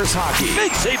Hockey.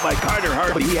 Big save by Carter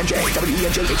Hart. WENJ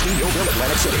HD Millville,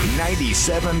 Atlantic City.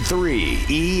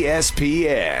 97.3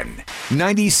 ESPN.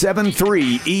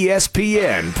 97.3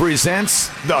 ESPN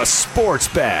presents The Sports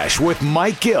Bash with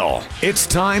Mike Gill. It's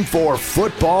time for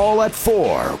Football at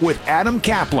 4 with Adam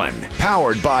Caplan,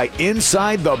 powered by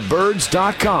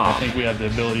InsideTheBirds.com. I think we have the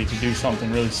ability to do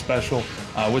something really special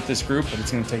with this group, but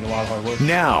it's going to take a lot of hard work.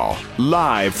 Now,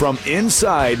 live from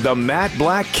inside the Matt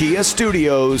Black Kia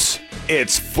Studios,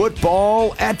 it's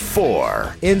Football at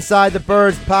 4. Inside the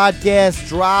Birds podcast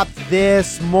dropped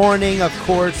this morning. Of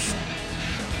course,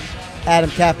 Adam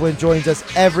Caplan joins us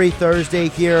every Thursday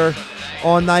here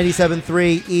on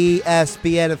 97.3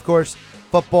 ESPN. Of course,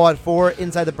 Football at 4,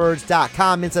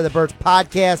 InsideTheBirds.com, Inside the Birds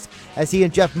podcast, as he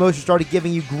and Jeff Mosher started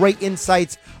giving you great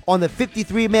insights on the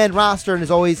 53-man roster. And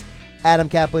as always, Adam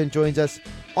Caplan joins us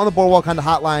on the Boardwalk Honda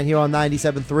Hotline here on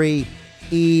 97.3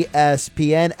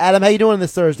 ESPN. Adam, how you doing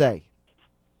this Thursday?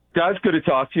 Guys, good to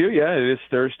talk to you. Yeah, it is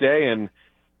Thursday, and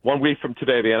 1 week from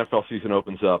today, the NFL season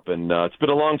opens up, and it's been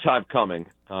a long time coming.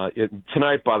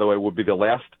 Tonight, by the way, will be the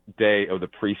last day of the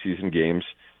preseason games.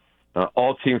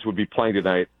 All teams would be playing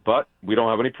tonight, but we don't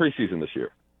have any preseason this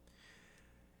year.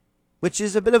 Which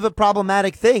is a bit of a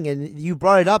problematic thing, and you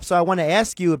brought it up, so I want to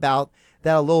ask you about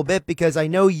that a little bit, because I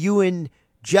know you and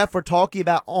Jeff were talking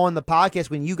about on the podcast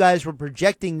when you guys were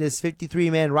projecting this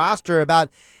 53-man roster about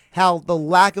how the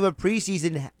lack of a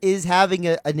preseason is having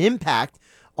an impact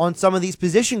on some of these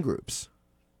position groups.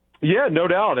 Yeah, no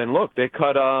doubt. And look, they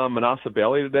cut Manasa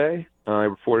Bailey today. I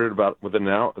reported about within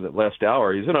the last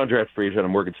hour. He's an undrafted free agent at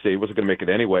Morgan State. He wasn't going to make it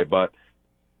anyway. But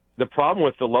the problem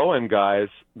with the low-end guys,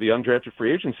 the undrafted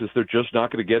free agents, is they're just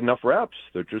not going to get enough reps.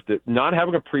 They're not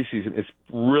having a preseason is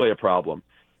really a problem.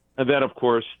 And then, of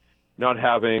course, not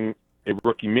having a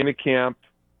rookie minicamp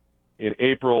in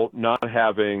April, not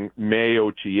having May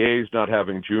OTAs, not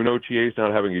having June OTAs,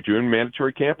 not having a June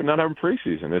mandatory camp, and not having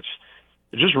preseason. It's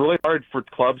just really hard for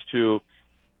clubs to,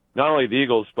 not only the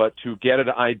Eagles, but to get an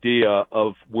idea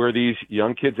of where these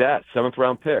young kids at,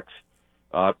 seventh-round picks,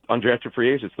 undrafted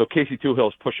free agents. Though Casey Tuhill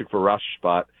is pushing for a roster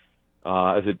spot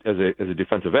as a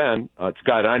defensive end. It's a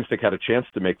guy that I didn't think had a chance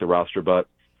to make the roster, but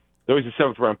though he's a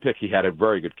seventh-round pick, he had a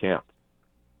very good camp.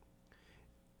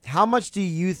 How much do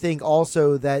you think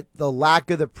also that the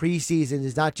lack of the preseason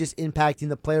is not just impacting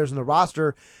the players on the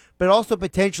roster, but also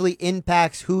potentially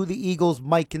impacts who the Eagles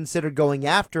might consider going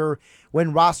after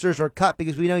when rosters are cut?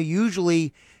 Because we know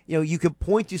usually, you could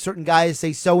point to certain guys,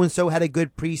 say so-and-so had a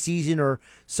good preseason or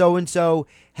so-and-so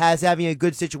has having a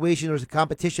good situation. There's a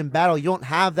competition battle. You don't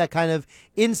have that kind of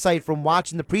insight from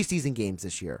watching the preseason games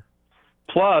this year.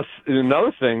 Plus,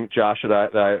 another thing, Josh,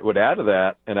 that I would add to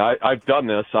that, and I've done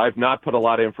this, I've not put a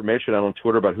lot of information out on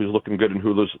Twitter about who's looking good and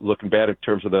who's looking bad in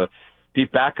terms of the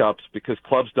deep backups, because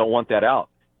clubs don't want that out.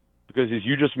 Because as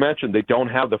you just mentioned, they don't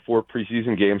have the 4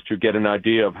 preseason games to get an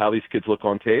idea of how these kids look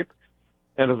on tape.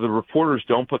 And if the reporters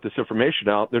don't put this information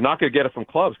out, they're not going to get it from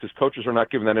clubs because coaches are not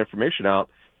giving that information out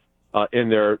in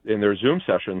their Zoom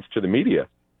sessions to the media.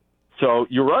 So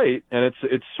you're right, and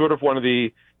it's sort of one of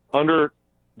the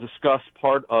discussed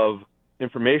part of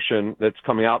information that's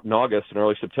coming out in August and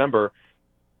early September.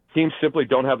 Teams simply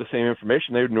don't have the same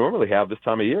information they would normally have this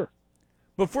time of year.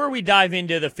 Before we dive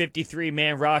into the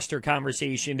 53-man roster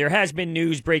conversation, there has been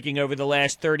news breaking over the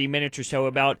last 30 minutes or so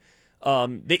about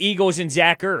the Eagles and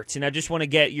Zach Ertz, and I just want to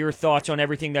get your thoughts on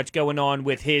everything that's going on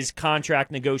with his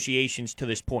contract negotiations to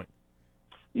this point.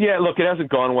 Yeah, look, it hasn't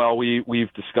gone well.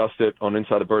 We've discussed it on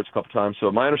Inside the Birds a couple times.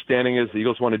 So my understanding is the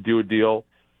Eagles want to do a deal.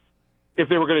 If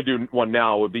they were going to do one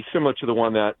now, it would be similar to the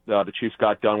one that the Chiefs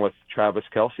got done with Travis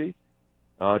Kelce,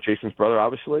 Jason's brother,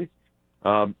 obviously.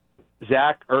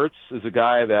 Zach Ertz is a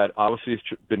guy that obviously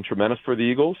has been tremendous for the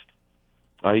Eagles.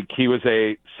 He was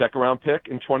a second-round pick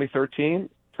in 2013.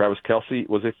 Travis Kelce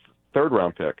was a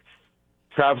third-round pick.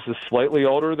 Travis is slightly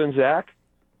older than Zach,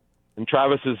 and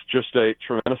Travis is just a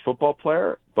tremendous football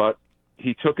player, but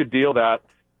he took a deal that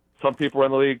some people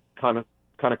around the league kind of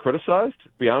criticized, to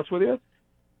be honest with you.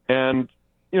 And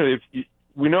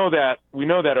we know that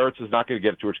Ertz is not going to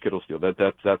get George Kittle's deal.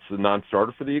 That's a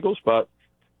non-starter for the Eagles. But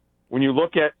when you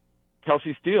look at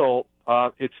Kelce's deal,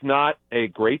 it's not a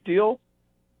great deal,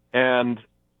 and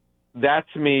that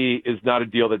to me is not a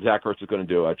deal that Zach Ertz is going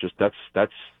to do.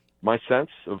 That's my sense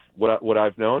of what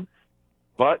I've known.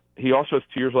 But he also has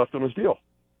 2 years left on his deal,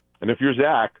 and if you're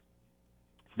Zach,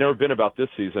 it's never been about this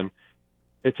season.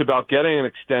 It's about getting an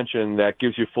extension that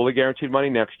gives you fully guaranteed money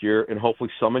next year and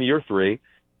hopefully some in year 3,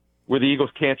 where the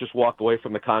Eagles can't just walk away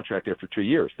from the contract after 2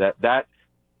 years. That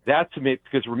to me,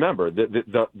 because remember,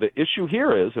 the issue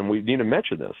here is, and we need to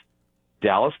mention this,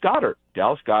 Dallas Goedert.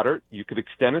 Dallas Goedert, you could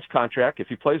extend his contract if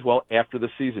he plays well after the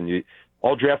season.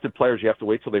 All drafted players, you have to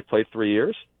wait till they've played 3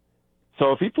 years.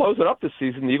 So if he blows it up this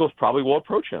season, the Eagles probably will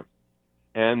approach him.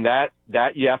 And that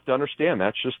you have to understand.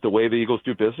 That's just the way the Eagles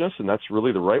do business, and that's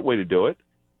really the right way to do it.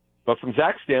 But from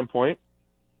Zach's standpoint,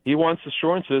 he wants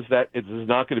assurances that it is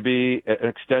not going to be an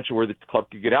extension where the club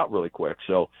could get out really quick.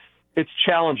 So it's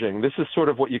challenging. This is sort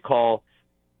of what you call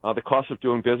the cost of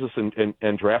doing business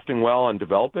and drafting well and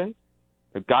developing.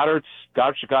 Goddard's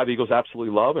a guy the Eagles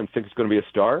absolutely love and think is going to be a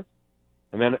star.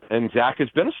 And Zach has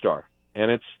been a star.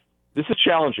 And this is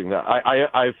challenging.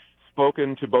 I've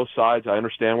spoken to both sides. I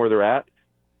understand where they're at.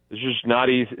 It's just not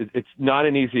easy. It's not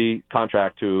an easy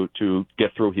contract to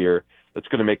get through here that's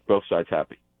going to make both sides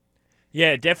happy.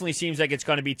 Yeah, it definitely seems like it's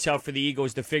going to be tough for the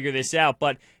Eagles to figure this out,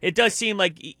 but it does seem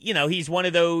like, he's one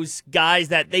of those guys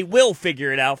that they will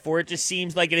figure it out for. It just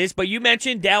seems like it is. But you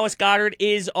mentioned Dallas Goedert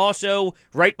is also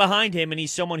right behind him, and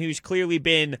he's someone who's clearly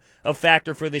been a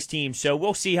factor for this team. So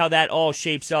we'll see how that all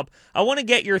shapes up. I want to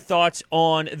get your thoughts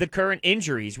on the current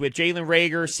injuries with Jalen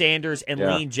Reagor, Sanders, and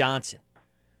Lane Johnson.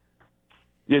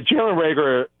 Yeah, Jalen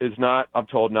Reagor is not, I'm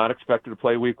told, not expected to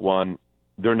play week 1.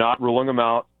 They're not ruling him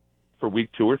out for week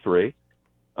 2 or 3.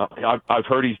 I've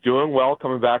heard he's doing well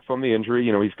coming back from the injury.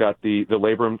 He's got the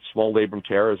small labrum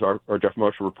tear, as our Jeff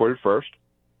Mosher reported first.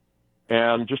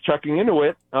 And just checking into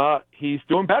it, he's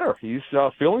doing better. He's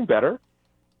feeling better.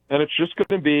 And it's just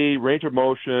going to be range of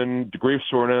motion, degree of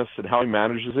soreness, and how he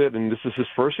manages it. And this is his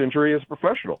first injury as a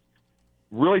professional.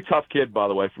 Really tough kid, by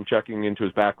the way, from checking into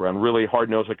his background. Really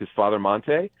hard-nosed like his father,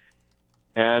 Monte.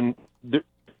 And, they're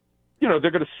going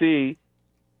to see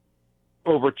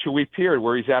over a 2-week period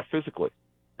where he's at physically.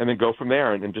 And then go from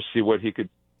there and just see what he could,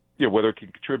 whether it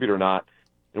can contribute or not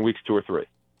in weeks 2 or 3.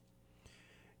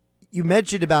 You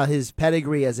mentioned about his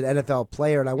pedigree as an NFL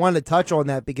player, and I wanted to touch on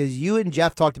that because you and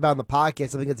Jeff talked about in the podcast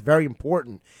something that's very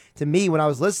important to me when I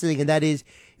was listening, and that is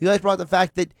you guys brought up the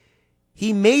fact that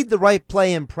he made the right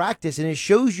play in practice, and it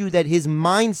shows you that his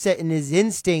mindset and his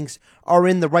instincts are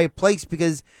in the right place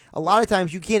because a lot of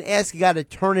times you can't ask a guy to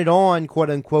turn it on, quote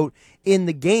unquote, in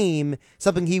the game,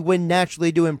 something he wouldn't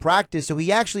naturally do in practice. So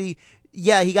he actually,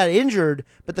 he got injured,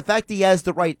 but the fact that he has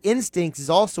the right instincts is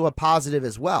also a positive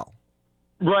as well.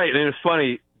 Right, and it's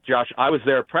funny, Josh, I was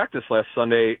there at practice last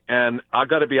Sunday, and I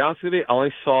got to be honest with you, I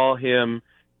saw him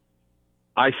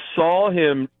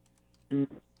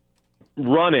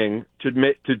running to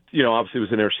obviously it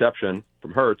was an interception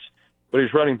from Hurts, but he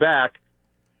was running back.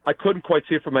 I couldn't quite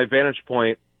see it from my vantage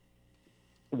point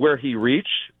where he reached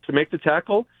to make the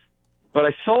tackle, but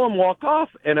I saw him walk off,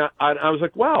 and I was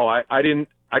like, wow,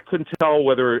 I couldn't tell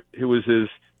whether it was his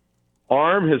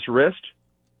arm, his wrist,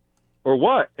 or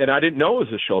what, and I didn't know it was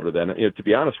his shoulder then. To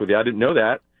be honest with you, I didn't know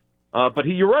that. But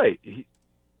you're right.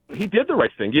 He did the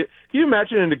right thing. Can you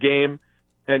imagine in the game,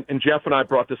 and Jeff and I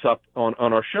brought this up on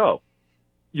our show,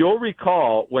 you'll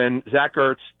recall when Zach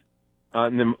Ertz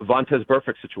in the Vontaze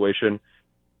Burfict situation,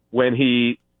 when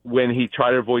he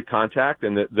tried to avoid contact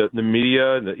and the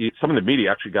media, and some of the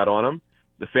media actually got on him,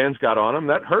 the fans got on him,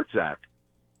 that hurt Zach.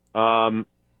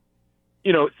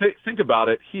 Think about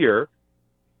it here.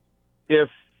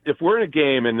 If we're in a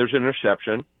game and there's an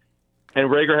interception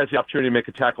and Reagor has the opportunity to make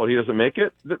a tackle and he doesn't make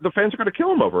it, the fans are going to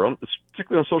kill him over,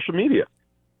 particularly on social media.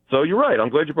 So you're right. I'm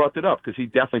glad you brought that up because he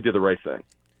definitely did the right thing.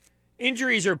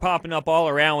 Injuries are popping up all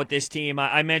around with this team.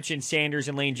 I mentioned Sanders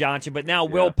and Lane Johnson, but now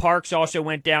Will Parks also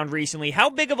went down recently. How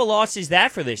big of a loss is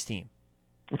that for this team?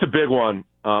 It's a big one.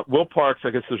 Will Parks, I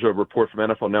guess there's a report from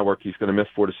NFL Network, he's going to miss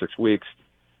 4 to 6 weeks.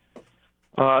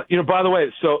 By the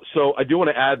way, so I do want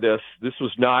to add this. This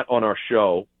was not on our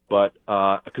show, but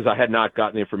because I had not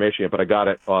gotten the information yet, but I got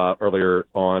it earlier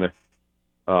on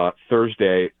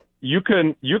Thursday. You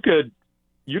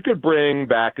could bring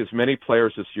back as many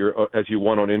players this year as you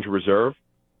want on injury reserve,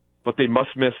 but they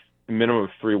must miss a minimum of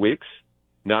 3 weeks.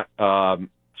 Not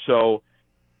so.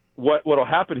 What'll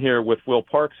happen here with Will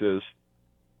Parks is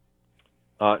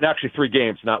actually 3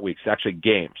 games, not weeks, actually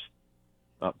games.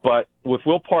 But with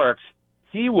Will Parks,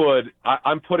 he would.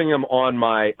 I'm putting him on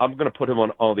my. I'm going to put him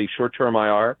on the short-term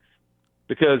IR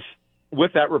because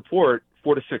with that report,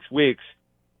 4 to 6 weeks,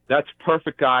 that's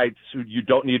perfect guy. So you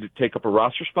don't need to take up a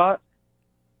roster spot.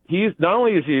 He's not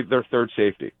only is he their third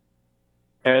safety,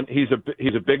 and he's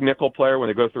a big nickel player when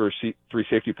they go through a 3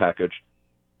 safety package.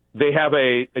 They have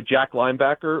a jack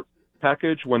linebacker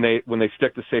package when they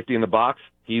stick the safety in the box.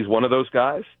 He's one of those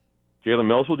guys. Jalen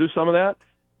Mills will do some of that.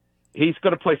 He's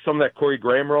going to play some of that Corey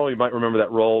Graham role. You might remember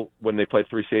that role when they played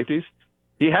 3 safeties.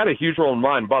 He had a huge role in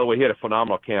mind. By the way, he had a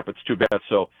phenomenal camp. It's too bad.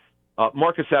 So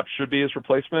Marcus Epps should be his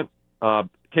replacement.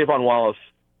 Kayvon Wallace,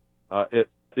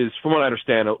 is, from what I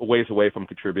understand, a ways away from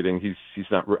contributing. He's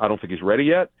not. I don't think he's ready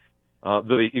yet.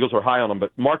 The Eagles are high on him,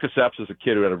 but Marcus Epps is a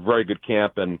kid who had a very good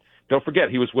camp, and don't forget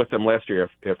he was with them last year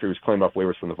after he was claimed off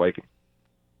waivers from the Vikings.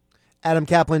 Adam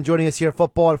Caplan joining us here,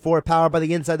 Football at 4, powered by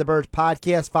the Inside the Birds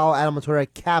podcast. Follow Adam on Twitter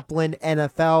at Caplan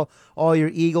NFL. All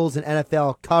your Eagles and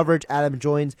NFL coverage. Adam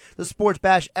joins the Sports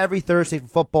Bash every Thursday for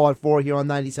Football at 4 here on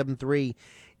 97.3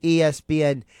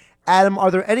 ESPN. Adam,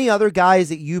 are there any other guys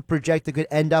that you project that could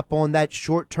end up on that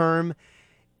short-term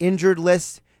injured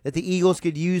list that the Eagles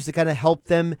could use to kind of help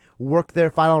them work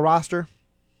their final roster?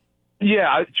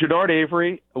 Yeah, Jannard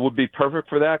Avery would be perfect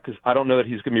for that because I don't know that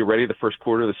he's going to be ready the first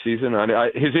quarter of the season.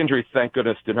 His injury, thank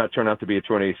goodness, did not turn out to be a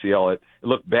torn ACL. It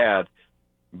looked bad,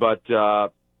 but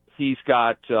he's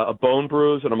got a bone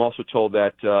bruise, and I'm also told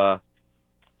that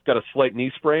he's got a slight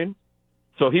knee sprain.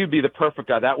 So he would be the perfect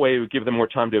guy. That way it would give them more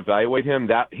time to evaluate him.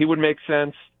 That he would make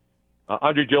sense.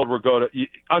 Andre Dillard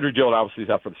obviously is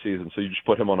out for the season, so you just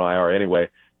put him on IR anyway.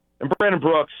 And Brandon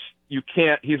Brooks, you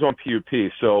can't. He's on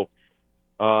PUP, so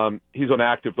he's on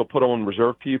active. They'll put him on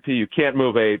reserve PUP. You can't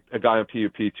move a guy on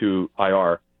PUP to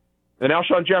IR. And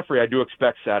Alshon Jeffrey, I do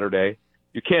expect Saturday.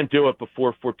 You can't do it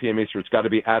before 4 p.m. Eastern. It's got to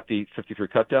be at the 53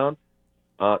 cutdown.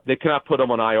 They cannot put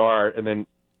him on IR and then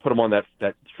put him on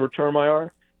that short-term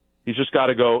IR. He's just got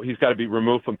to go. He's got to be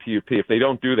removed from PUP. If they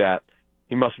don't do that,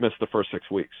 he must miss the first 6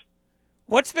 weeks.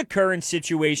 What's the current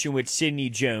situation with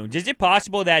Sidney Jones? Is it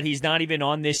possible that he's not even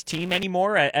on this team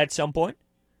anymore at some point?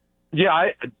 Yeah,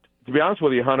 to be honest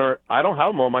with you, Hunter, I don't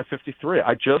have him on my 53.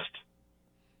 I just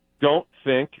don't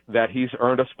think that he's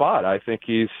earned a spot. I think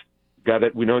he's got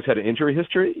it. We know he's had an injury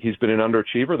history. He's been an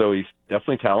underachiever, though he's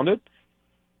definitely talented.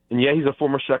 And yeah, he's a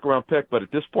former second-round pick, but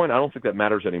at this point, I don't think that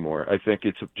matters anymore. I think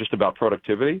it's just about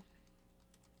productivity.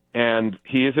 And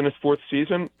he is in his 4th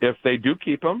season. If they do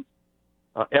keep him,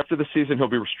 after the season, he'll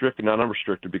be restricted, not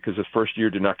unrestricted, because his first year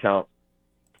did not count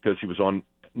because he was on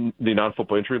the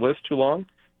non-football injury list too long.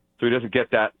 So he doesn't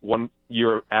get that 1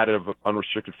 year added of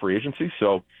unrestricted free agency.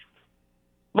 So,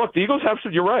 look, the Eagles have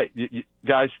said, you're right.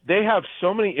 Guys, they have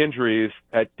so many injuries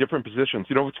at different positions.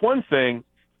 You know, it's one thing,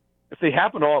 if they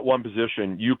happen all at one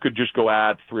position, you could just go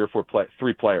add 3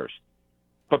 players.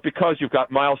 But because you've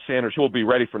got Miles Sanders, who will be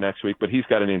ready for next week, but he's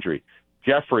got an injury.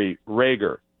 Jeffrey,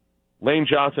 Rager, Lane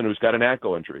Johnson, who's got an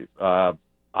ankle injury. I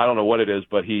don't know what it is,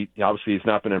 but obviously he's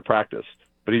not been in practice,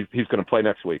 but he's going to play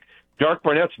next week. Derek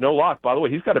Barnett's no lock. By the way,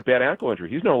 he's got a bad ankle injury.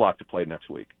 He's no lock to play next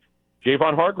week.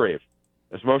 Javon Hargrave,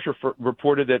 as Moshe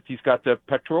reported that he's got the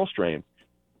pectoral strain.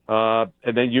 And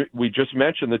then we just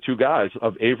mentioned the 2 guys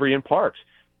of Avery and Parks.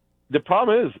 The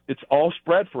problem is it's all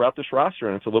spread throughout this roster,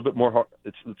 and it's a little bit more.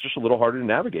 It's just a little harder to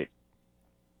navigate.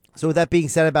 So with that being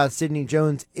said about Sidney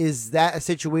Jones, is that a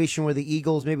situation where the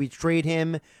Eagles maybe trade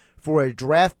him for a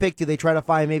draft pick? Do they try to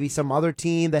find maybe some other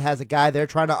team that has a guy they're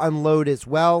trying to unload as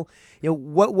well? You know,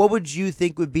 what would you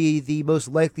think would be the most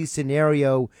likely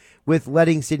scenario with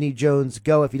letting Sidney Jones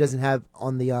go if he doesn't have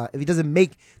if he doesn't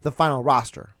make the final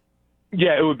roster?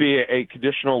 Yeah, it would be a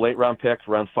conditional late round pick,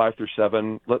 round 5 through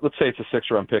 7. Let's say it's a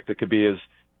 6-round pick that could be as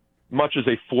much as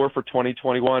a 4 for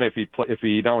 2021. If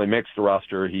he not only makes the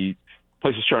roster, he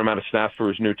plays a certain amount of snaps for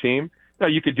his new team. Now,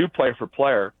 you could do player for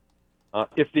player.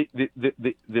 If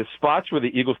the spots where the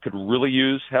Eagles could really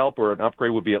use help or an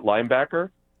upgrade would be at linebacker,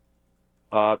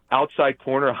 outside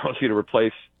corner, obviously to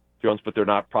replace Jones, but they're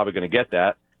not probably going to get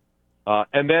that.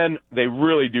 And then they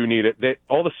really do need it.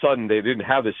 All of a sudden, they didn't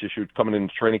have this issue coming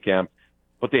into training camp,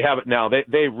 but they have it now.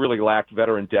 They really lacked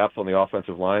veteran depth on the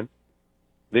offensive line.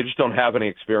 They just don't have any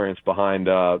experience behind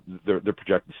their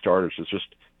projected starters. It's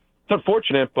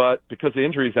unfortunate, but because of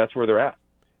injuries, that's where they're at.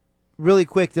 Really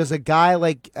quick, there's a guy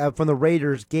like from the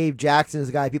Raiders, Gabe Jackson is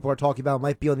a guy people are talking about,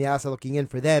 might be on the outside looking in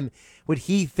for them. Would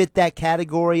he fit that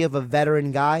category of a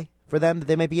veteran guy for them that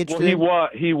they might be interested in?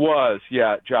 He was,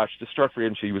 yeah, Josh. To start free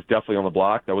agency, he was definitely on the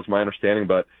block. That was my understanding,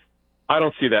 but I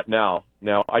don't see that now.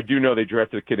 Now, I do know they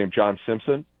drafted a kid named John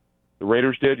Simpson. The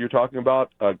Raiders did, you're talking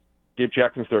about. Gabe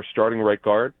Jackson's their starting right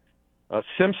guard.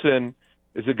 Simpson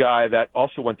is a guy that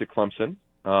also went to Clemson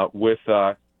with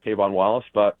Kayvon Wallace,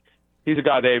 but he's a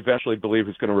guy they eventually believe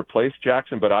is going to replace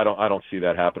Jackson, but I don't see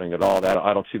that happening at all.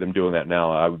 I don't see them doing that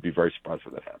now. I would be very surprised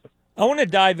if that happened. I want to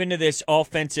dive into this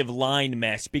offensive line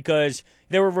mess because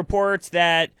there were reports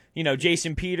that,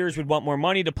 Jason Peters would want more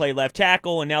money to play left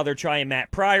tackle, and now they're trying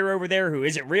Matt Pryor over there, who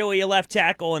isn't really a left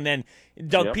tackle, and then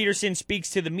Doug Peterson speaks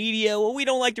to the media, well, we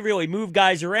don't like to really move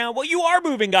guys around. Well, you are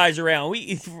moving guys around.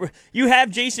 You have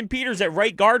Jason Peters at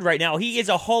right guard right now. He is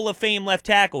a Hall of Fame left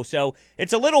tackle, so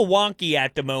it's a little wonky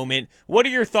at the moment. What are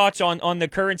your thoughts on the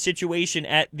current situation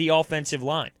at the offensive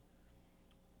line?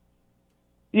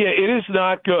 Yeah, it is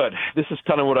not good. This is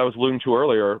kind of what I was alluding to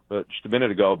earlier, just a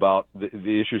minute ago, about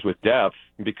the issues with depth.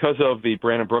 Because of the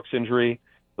Brandon Brooks injury,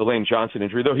 the Lane Johnson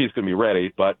injury, though he's going to be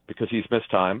ready, but because he's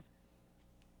missed time.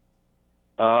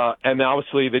 And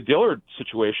obviously the Dillard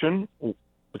situation,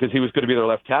 because he was going to be their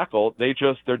left tackle,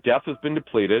 their depth has been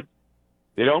depleted.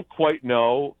 They don't quite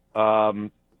know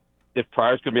if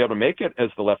Pryor's going to be able to make it as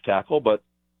the left tackle, but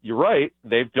you're right.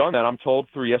 They've done that. I'm told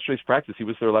through yesterday's practice he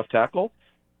was their left tackle.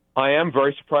 I am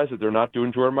very surprised that they're not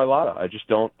doing Jordan Mailata.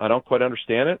 I don't quite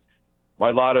understand it.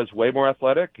 Mailata is way more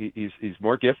athletic. He's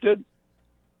more gifted.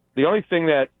 The only thing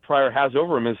that Pryor has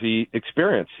over him is the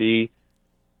experience.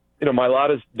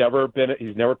 Mailata's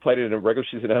he's never played in a regular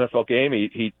season NFL game.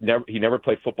 He never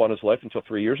played football in his life until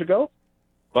 3 years ago.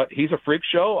 But he's a freak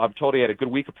show. I'm told he had a good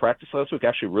week of practice last week,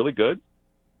 actually really good.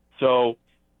 So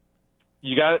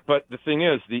you got it. But the thing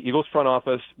is, the Eagles front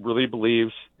office really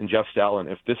believes in Jeff Stoutland.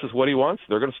 If this is what he wants,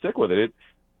 they're going to stick with it.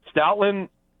 Stoutland,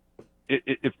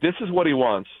 if this is what he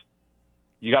wants,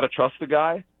 you got to trust the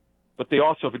guy. But they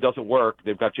also, if it doesn't work,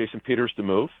 they've got Jason Peters to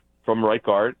move from right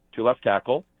guard to left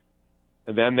tackle.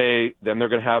 And then they're going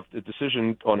to have the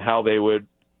decision on how they would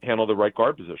handle the right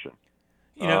guard position.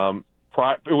 It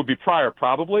would be Pryor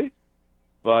probably,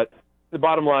 but the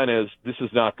bottom line is this is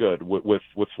not good with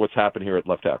what's happened here at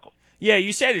left tackle. Yeah,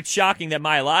 you said it's shocking that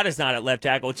Mailata's not at left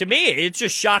tackle. To me, it's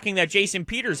just shocking that Jason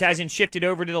Peters hasn't shifted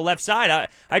over to the left side.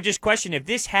 I just question if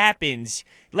this happens,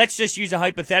 let's just use a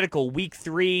hypothetical, week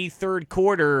 3, third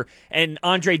quarter, and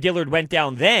Andre Dillard went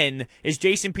down then, is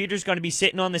Jason Peters going to be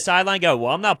sitting on the sideline go,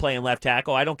 well, I'm not playing left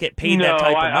tackle. I don't get paid that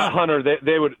type of money. Hunter,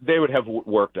 they would have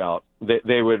worked out.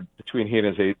 They would, between he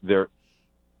and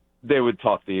they would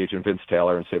talk to the agent, Vince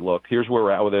Taylor, and say, look, here's where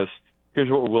we're at with this. Here's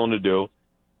what we're willing to do.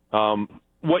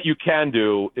 What you can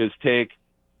do is take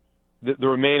the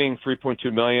remaining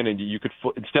 $3.2 million, and you could,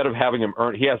 instead of having him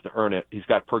he has to earn it. He's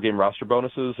got per game roster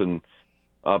bonuses and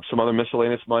some other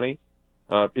miscellaneous money,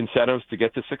 incentives to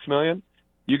get to $6 million.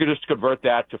 You could just convert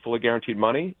that to fully guaranteed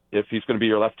money if he's going to be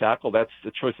your left tackle. That's the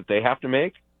choice that they have to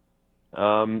make. We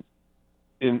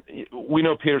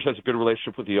know Peters has a good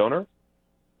relationship with the owner.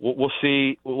 We'll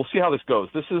see how this goes.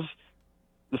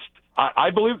 I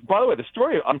believe, by the way, the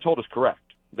story I'm told is correct.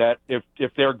 That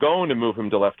if they're going to move him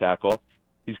to left tackle,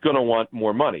 he's going to want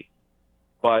more money.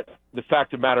 But the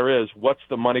fact of the matter is, what's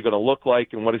the money going to look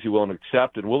like, and what is he willing to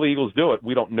accept? And will the Eagles do it?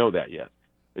 We don't know that yet.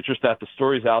 It's just that the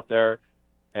story's out there,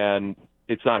 and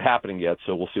it's not happening yet,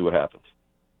 so we'll see what happens.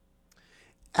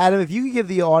 Adam, if you could give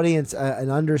the audience an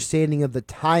understanding of the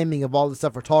timing of all the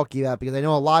stuff we're talking about, because I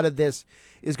know a lot of this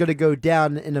is going to go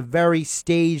down in a very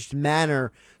staged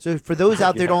manner. So for those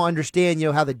out there who don't understand,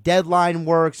 how the deadline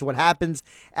works, what happens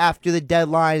after the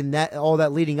deadline, and all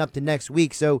that leading up to next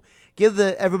week. So give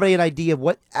everybody an idea of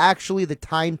what actually the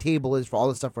timetable is for all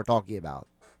the stuff we're talking about.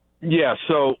 Yeah,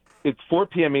 so it's 4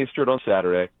 p.m. Eastern on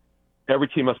Saturday. Every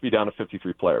team must be down to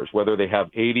 53 players, whether they have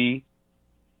 80,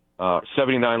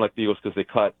 79 like the Eagles because they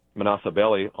cut Manasa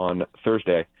Bailey on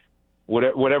Thursday.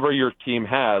 Whatever your team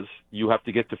has, you have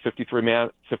to get to 53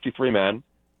 men.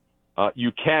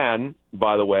 You can,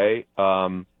 by the way,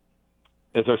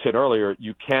 as I said earlier,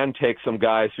 you can take some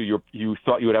guys who you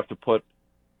thought you would have to put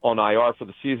on IR for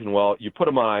the season. Well, you put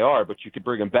them on IR, but you could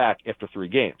bring them back after 3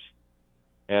 games.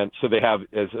 And so they have,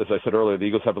 as I said earlier, the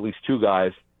Eagles have at least 2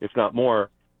 guys, if not more,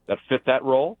 that fit that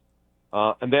role.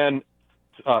 And then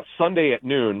Sunday at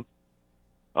noon,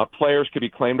 players could be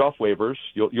claimed off waivers.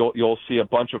 You'll see a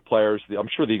bunch of players. I'm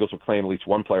sure the Eagles will claim at least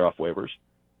one player off waivers.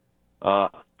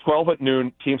 12 at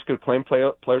noon, teams could claim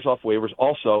players off waivers.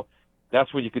 Also,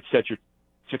 that's when you could set your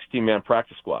 16-man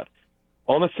practice squad.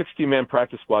 On the 16-man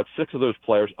practice squad, 6 of those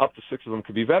players, up to 6 of them,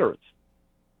 could be veterans.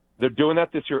 They're doing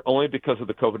that this year only because of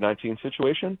the COVID-19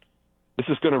 situation. This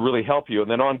is going to really help you. And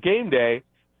then on game day,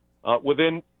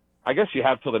 I guess you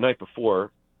have till the night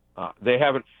before. They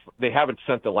haven't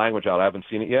sent the language out. I haven't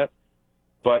seen it yet.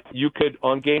 But you could,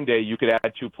 on game day, you could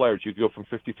add 2 players. You could go from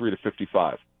 53 to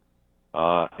 55.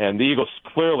 And the Eagles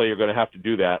clearly are going to have to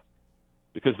do that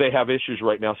because they have issues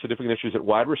right now, significant issues at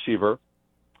wide receiver.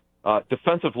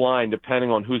 Defensive line,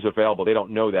 depending on who's available. They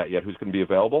don't know that yet, who's going to be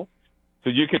available. So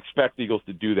you could expect the Eagles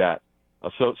to do that.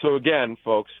 So again,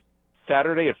 folks,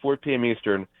 Saturday at 4 p.m.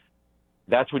 Eastern,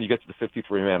 that's when you get to the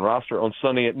 53-man roster. On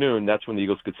Sunday at noon, that's when the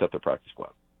Eagles could set their practice squad.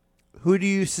 Who do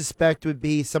you suspect would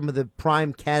be some of the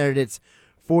prime candidates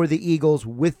for the Eagles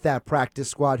with that practice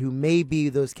squad who may be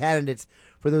those candidates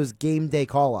for those game day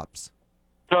call-ups?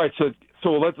 All right, so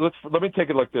let me take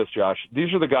it like this, Josh.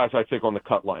 These are the guys I think on the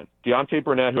cut line. Deontay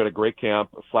Burnett, who had a great camp,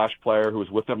 a flash player who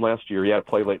was with them last year. He had to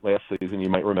play late last season, you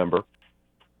might remember.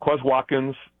 Quez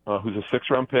Watkins, who's a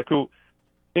 6th-round pick, who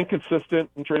inconsistent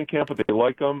in training camp, but they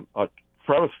like him.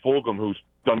 Travis Fulgham, who's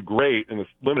done great in this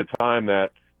limited time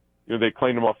that they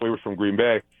claimed him off waivers from Green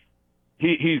Bay.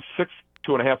 He's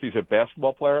 6'2.5". He's a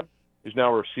basketball player. He's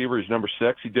now a receiver. He's number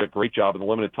 6. He did a great job in the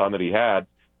limited time that he had.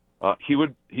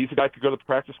 He's a guy who could go to the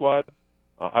practice squad.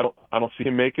 I don't see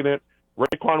him making it.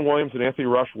 Raekwon Williams and Anthony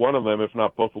Rush, one of them, if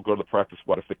not both, will go to the practice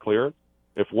squad if they clear.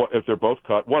 If they're both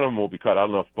cut, one of them will be cut. I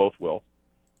don't know if both will.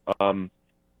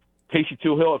 Casey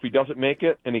Toohill, if he doesn't make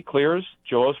it and he clears.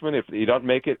 Joe Osman, if he doesn't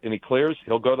make it and he clears,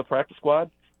 he'll go to the practice squad.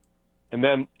 And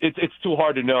then it's too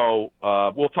hard to know.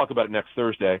 We'll talk about it next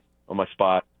Thursday on my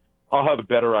spot. I'll have a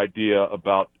better idea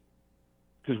about,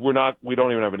 because we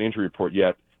don't even have an injury report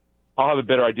yet. I'll have a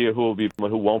better idea who will be and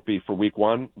who won't be for Week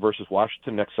 1 versus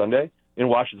Washington next Sunday in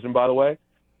Washington, by the way.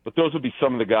 But those will be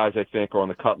some of the guys I think are on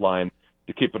the cut line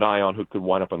to keep an eye on who could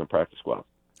wind up on the practice squad.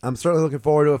 I'm certainly looking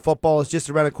forward to it. Football is just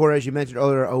around the corner, as you mentioned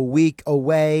earlier, a week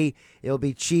away. It'll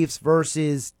be Chiefs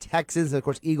versus Texans, and of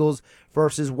course Eagles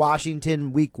versus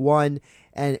Washington, Week 1.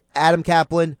 And Adam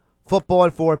Caplan, Football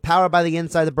at 4, powered by the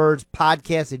Inside the Birds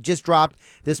podcast. It just dropped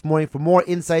this morning. For more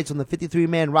insights on the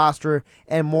 53-man roster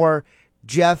and more,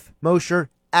 Jeff Mosher,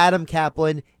 Adam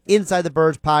Caplan, Inside the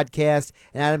Birds podcast.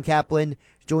 And Adam Caplan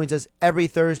joins us every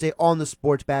Thursday on the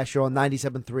Sports Bash Show on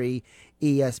 97.3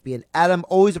 ESPN. Adam,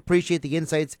 always appreciate the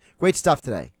insights. Great stuff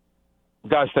today.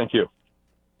 Guys, thank you.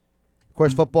 Of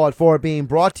course, Football at 4 being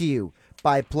brought to you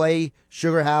by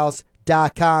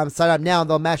PlaySugarHouse.com. Sign up now and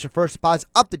they'll match your first deposit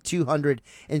up to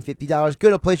 $250. Go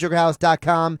to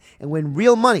PlaySugarHouse.com and win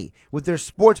real money with their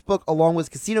sportsbook along with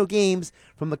casino games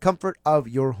from the comfort of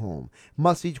your home.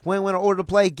 Must be 21 in order to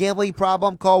play. Gambling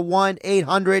problem? Call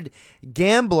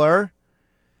 1-800-GAMBLER.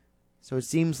 So it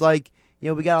seems like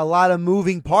we got a lot of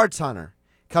moving parts, Hunter,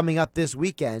 coming up this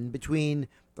weekend between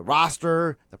the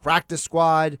roster, the practice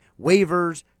squad,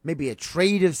 waivers, maybe a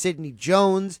trade of Sidney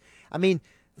Jones. I mean,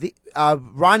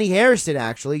 Ronnie Harrison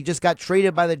actually just got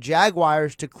traded by the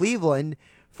Jaguars to Cleveland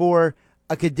for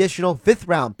a conditional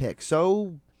 5th-round pick.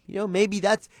 So, maybe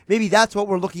that's what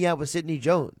we're looking at with Sidney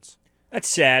Jones. That's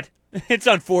sad. It's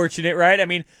unfortunate, right? I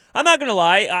mean, I'm not going to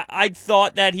lie. I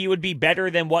thought that he would be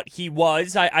better than what he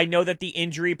was. I know that the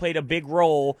injury played a big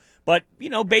role, but,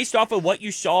 based off of what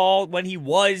you saw when he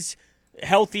was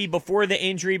healthy before the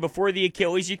injury, before the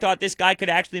Achilles, you thought this guy could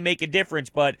actually make a difference,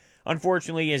 but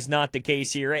unfortunately is not the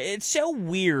case here. It's so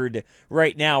weird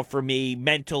right now for me,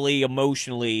 mentally,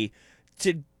 emotionally,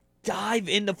 to dive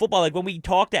into football. Like when we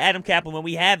talk to Adam Caplan, when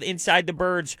we have Inside the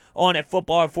Birds on at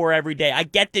Football at 4 every day, I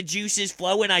get the juices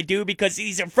flowing. I do, because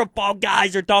these are football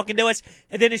guys are talking to us.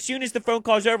 And then as soon as the phone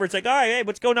call's over, it's like, all right, hey,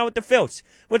 what's going on with the Phils?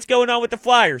 What's going on with the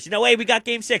Flyers? Hey, we got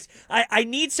Game 6. I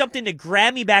need something to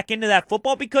grab me back into that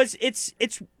football, because it's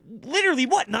literally,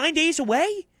 9 days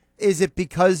away? Is it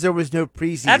because there was no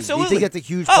preseason? Absolutely. Do you think that's a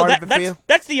huge part of it for you?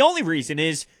 That's the only reason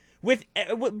is, with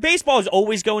baseball is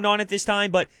always going on at this time,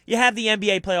 but you have the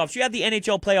NBA playoffs, you have the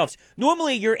NHL playoffs.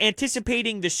 Normally, you're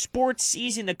anticipating the sports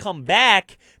season to come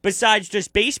back besides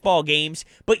just baseball games,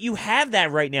 but you have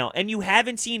that right now, and you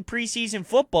haven't seen preseason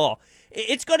football.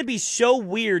 It's going to be so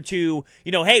weird to,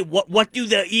 hey, what do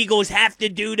the Eagles have to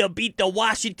do to beat the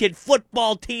Washington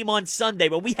football team on Sunday?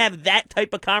 But we have that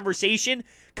type of conversation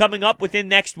coming up within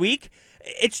next week.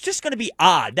 It's just going to be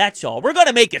odd, that's all. We're going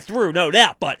to make it through, no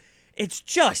doubt, but it's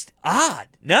just odd.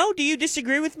 No? Do you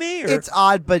disagree with me? Or? It's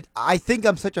odd, but I think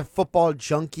I'm such a football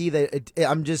junkie that it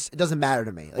doesn't matter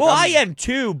to me. I am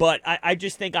too, but I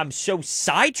just think I'm so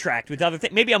sidetracked with other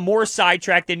things. Maybe I'm more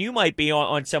sidetracked than you might be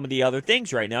on some of the other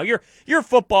things right now. Your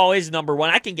football is number one.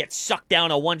 I can get sucked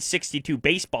down a 162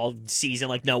 baseball season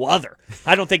like no other.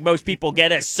 I don't think most people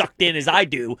get as sucked in as I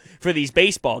do for these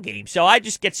baseball games. So I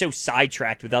just get so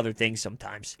sidetracked with other things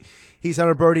sometimes. He's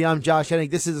Hunter Brody. I'm Josh Hennig.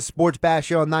 This is the Sports Bash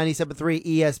Show on 97.3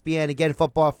 ESPN. Again,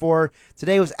 Football at 4.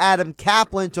 Today was Adam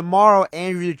Caplan. Tomorrow,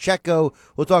 Andrew DeCecco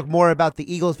will talk more about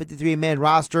the Eagles' 53-man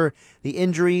roster, the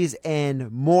injuries,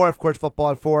 and more. Of course, Football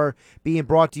at 4 being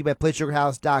brought to you by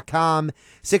PlaySugarHouse.com.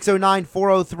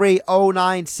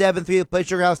 609-403-0973 at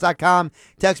PlaySugarHouse.com.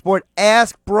 Text board,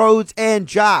 Ask Brodes and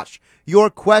Josh. Your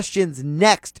questions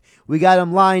next. We got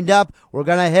them lined up. We're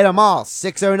going to hit them all.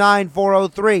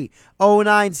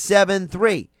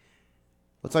 609-403-0973.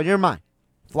 What's on your mind?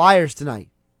 Flyers tonight.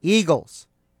 Eagles.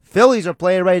 Phillies are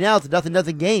playing right now. It's a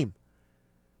 0-0 game.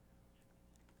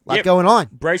 Lot going on.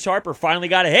 Bryce Harper finally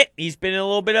got a hit. He's been in a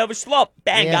little bit of a slump.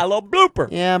 Bang, got a little blooper.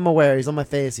 Yeah, I'm aware. He's on my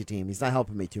fantasy team. He's not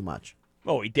helping me too much.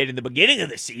 Oh, he did in the beginning of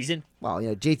the season. Well,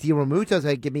 JT Realmuto's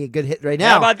going to give me a good hit right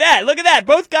now. How about that? Look at that.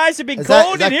 Both guys have been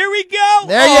cold, and here we go.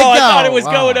 There you go. I thought it was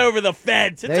going over the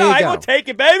fence. It's all right. We'll take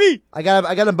it, baby. I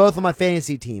got them both on my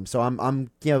fantasy team, so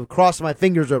I'm crossing my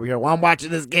fingers over here while I'm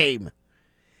watching this game.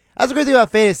 That's the great thing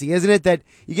about fantasy, isn't it? That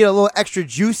you get a little extra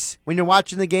juice when you're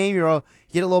watching the game. You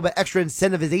get a little bit extra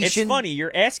incentivization. It's funny.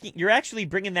 You're actually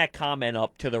bringing that comment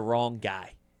up to the wrong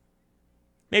guy.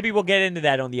 Maybe we'll get into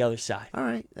that on the other side. All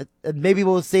right. Maybe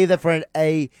we'll save that for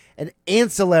an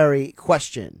ancillary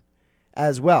question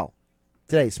as well.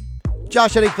 Today's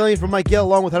Josh Henning filling in for Mike Gill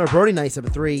along with Hunter Brody,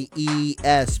 97.3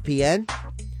 ESPN.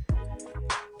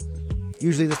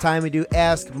 Usually this time we do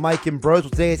Ask Mike and Brodes. Well,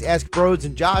 today it's Ask Brodes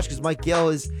and Josh because Mike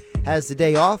Gill has the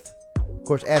day off. Of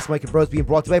course, Ask Mike and Brodes being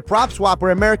brought to you by PropSwap,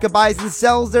 where America buys and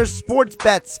sells their sports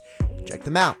bets. Check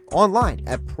them out online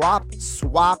at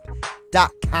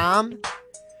PropSwap.com.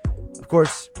 Of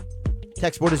course,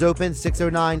 text board is open,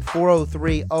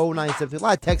 609-403-0973. A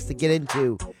lot of text to get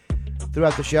into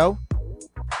throughout the show.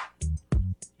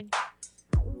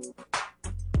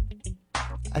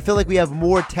 I feel like we have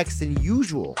more text than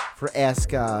usual for Ask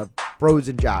Brodes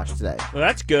and Josh today. Well,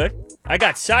 that's good. I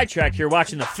got sidetracked here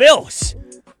watching the Phils.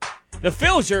 The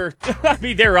Phils are,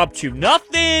 they're up to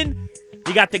nothing.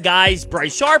 You got the guys,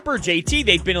 Bryce Harper, JT,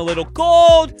 they've been a little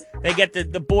cold. They get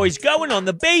the boys going on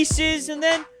the bases, and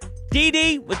then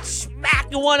Didi with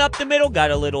smacking one up the middle,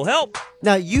 got a little help.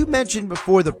 Now, you mentioned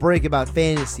before the break about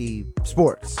fantasy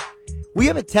sports. We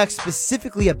have a text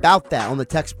specifically about that on the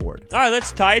text board. All right,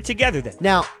 let's tie it together then.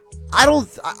 Now, I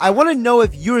want to know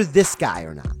if you're this guy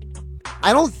or not.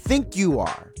 I don't think you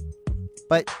are.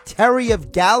 But Terry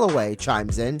of Galloway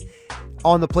chimes in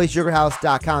on the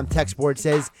PlaySugarHouse.com text board,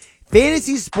 says,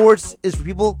 fantasy sports is for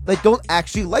people that don't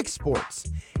actually like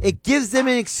sports. It gives them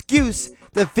an excuse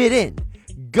to fit in.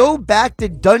 Go back to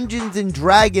Dungeons and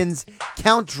Dragons,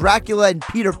 Count Dracula, and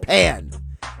Peter Pan.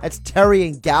 That's Terry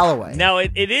and Galloway. Now,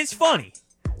 it is funny.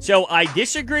 So I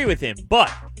disagree with him, but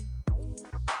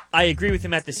I agree with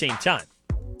him at the same time.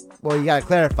 Well, you got to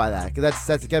clarify that, because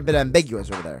that's a bit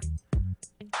ambiguous over there.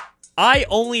 I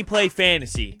only play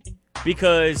fantasy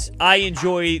because I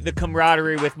enjoy the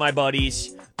camaraderie with my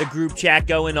buddies, the group chat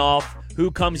going off, who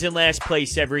comes in last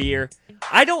place every year.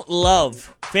 I don't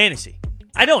love fantasy.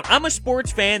 I don't. I'm a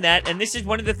sports fan, and this is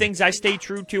one of the things I stay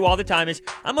true to all the time, is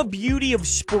I'm a beauty of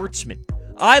sportsman.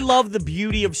 I love the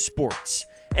beauty of sports.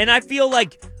 And I feel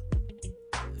like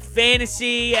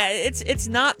fantasy, it's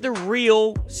not the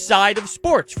real side of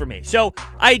sports for me. So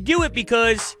I do it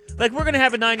because, like, we're going to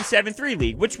have a 97.3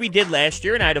 league, which we did last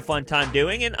year, and I had a fun time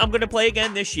doing, and I'm going to play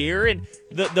again this year. And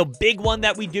the big one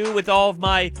that we do with all of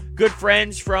my good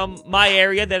friends from my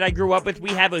area that I grew up with,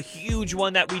 we have a huge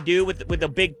one that we do with a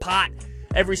big pot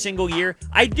every single year.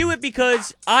 I do it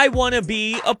because I want to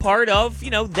be a part of,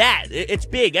 that. It's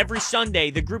big. Every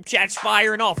Sunday, the group chat's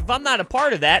firing off. If I'm not a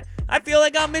part of that, I feel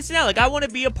like I'm missing out. Like, I want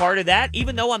to be a part of that,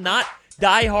 even though I'm not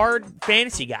diehard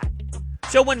fantasy guy.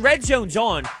 So when Red Zone's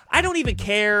on, I don't even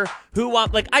care who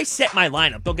I set my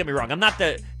lineup. Don't get me wrong. I'm not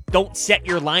the don't set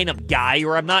your lineup guy,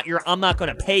 or I'm not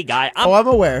going to pay guy. I'm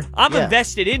aware. I'm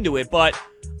invested into it, but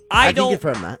I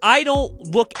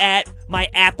don't look at my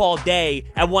app all day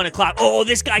at 1 o'clock. Oh,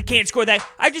 this guy can't score that.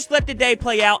 I just let the day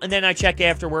play out, and then I check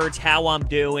afterwards how I'm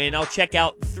doing. I'll check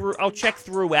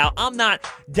throughout. I'm not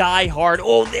die hard.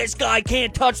 Oh, this guy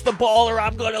can't touch the ball, or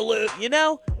I'm gonna lose.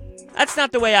 That's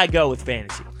not the way I go with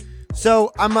fantasy.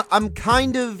 So I'm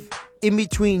kind of in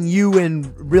between you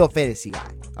and real fantasy guy.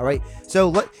 All right.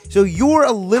 So you're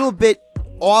a little bit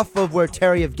off of where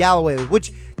Terry of Galloway is,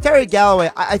 which. Terry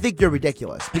Galloway, I think you're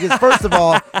ridiculous. Because first of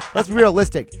all, let's be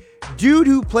realistic. Dude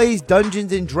who plays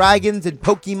Dungeons and Dragons and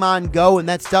Pokemon Go and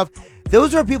that stuff,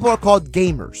 those are people who are called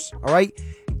gamers, all right?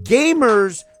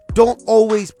 Gamers don't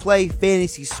always play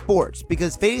fantasy sports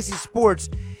because fantasy sports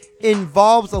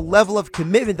involves a level of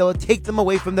commitment that will take them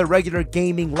away from their regular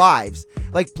gaming lives,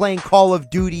 like playing Call of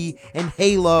Duty and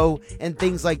Halo and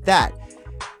things like that.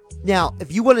 Now,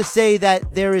 if you want to say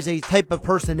that there is a type of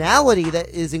personality that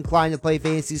is inclined to play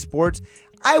fantasy sports,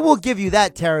 I will give you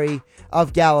that, Terry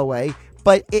of Galloway,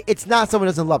 but it's not someone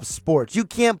who doesn't love sports. You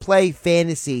can't play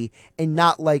fantasy and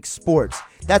not like sports.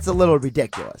 That's a little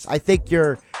ridiculous. I think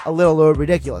you're a little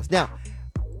ridiculous. Now,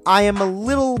 I am a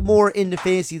little more into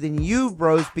fantasy than you,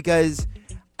 bros, because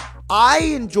I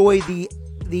enjoy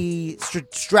the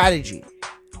strategy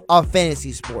of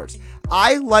fantasy sports.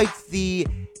 I like the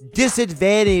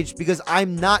disadvantage because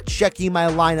I'm not checking my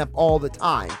lineup all the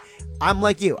time. I'm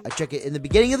like you. I check it in the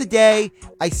beginning of the day,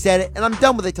 I set it, and I'm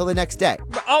done with it till the next day.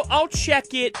 I'll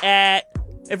check it at,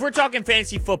 if we're talking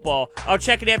fantasy football, I'll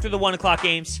check it after the 1 o'clock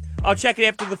games. I'll check it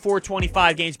after the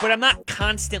 425 games, but I'm not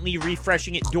constantly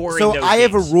refreshing it during So those I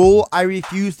have a games. rule. I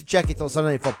refuse to check it till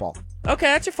Sunday Night Football. Okay,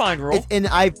 that's a fine rule. And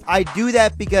I do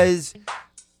that because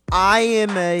I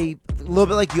am a little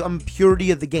bit like you. I'm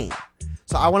purity of the game.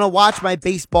 So I want to watch my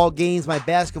baseball games, my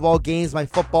basketball games, my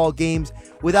football games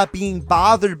without being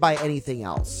bothered by anything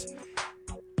else.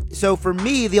 So for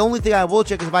me, the only thing I will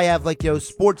check is if I have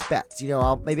sports bets.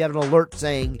 I'll maybe have an alert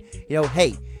saying,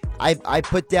 hey, I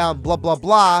put down blah, blah,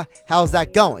 blah. How's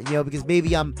that going? Because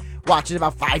maybe I'm watching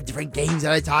about 5 different games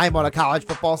at a time on a college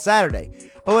football Saturday.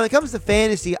 But when it comes to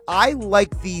fantasy, I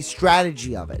like the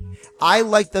strategy of it. I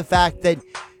like the fact that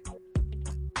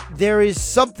there is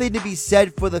something to be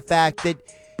said for the fact that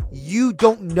you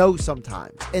don't know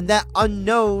sometimes. And that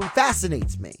unknown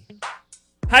fascinates me.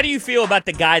 How do you feel about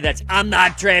the guy that's, I'm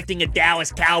not drafting a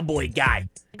Dallas Cowboy guy?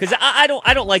 Because I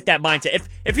don't like that mindset.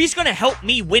 If he's going to help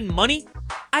me win money,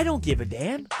 I don't give a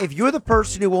damn. If you're the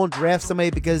person who won't draft somebody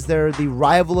because they're the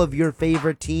rival of your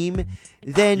favorite team,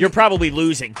 then You're probably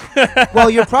losing. well,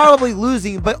 you're probably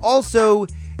losing, but also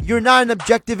you're not an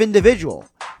objective individual.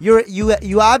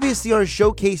 You obviously are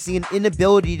showcasing an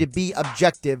inability to be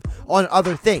objective on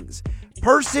other things.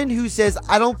 Person who says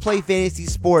I don't play fantasy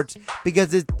sports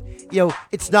because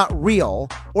it's not real,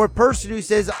 or a person who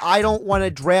says I don't want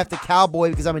to draft a Cowboy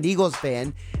because I'm an Eagles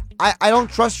fan, I don't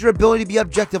trust your ability to be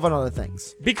objective on other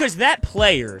things. Because that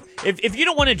player, if you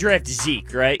don't want to draft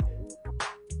Zeke, right?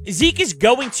 Zeke is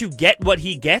going to get what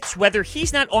he gets, whether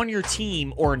he's not on your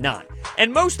team or not.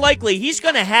 And most likely, he's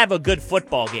going to have a good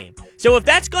football game. So if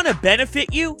that's going to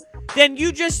benefit you, then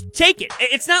you just take it.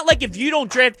 It's not like if you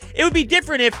don't draft, it would be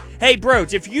different if, hey,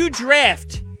 Brodes, if you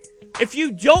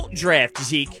don't draft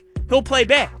Zeke, he'll play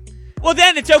bad. Well,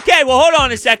 then it's okay. Well, hold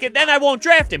on a second. Then I won't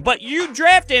draft him. But you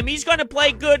draft him, he's going to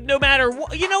play good no matter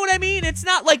what. You know what I mean? It's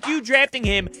not like you drafting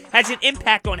him has an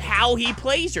impact on how he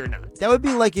plays or not. That would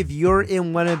be like if you're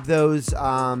in one of those,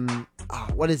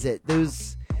 what is it?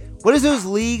 What is those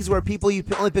leagues where you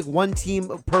only pick one team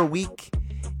per week,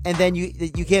 and then you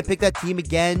can't pick that team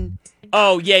again?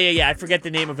 Oh, yeah. I forget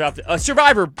the name of it.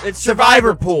 Survivor. It's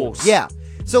Survivor Pools. Yeah.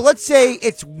 So let's say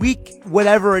it's week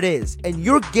whatever it is, and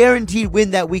your guaranteed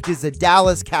win that week is the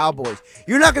Dallas Cowboys.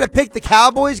 You're not going to pick the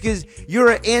Cowboys because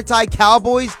you're an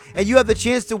anti-Cowboys and you have the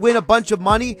chance to win a bunch of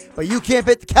money, but you can't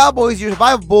pick the Cowboys, your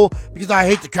survival pool, because I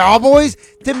hate the Cowboys?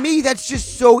 To me, that's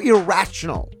just so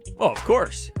irrational. Well, of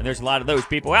course. And there's a lot of those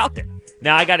people out there.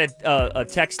 Now, I got a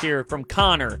text here from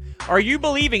Connor. Are you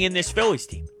believing in this Phillies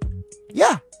team?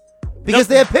 Yeah. Because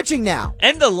they have pitching now.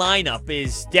 And the lineup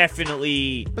is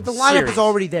definitely But the lineup serious. is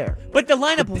already there. But the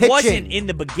lineup The pitching. wasn't in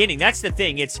the beginning. That's the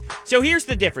thing. So here's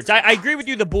the difference. I agree with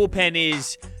you. The bullpen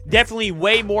is definitely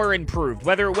way more improved.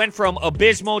 Whether it went from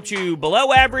abysmal to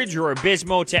below average or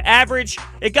abysmal to average,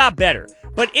 it got better.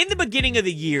 But in the beginning of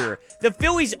the year, the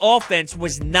Phillies' offense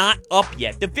was not up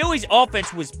yet. The Phillies'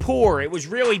 offense was poor. It was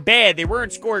really bad. They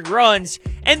weren't scoring runs,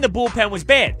 and the bullpen was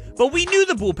bad. But we knew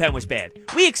the bullpen was bad.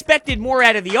 We expected more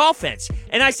out of the offense.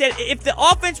 And I said, if the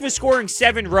offense was scoring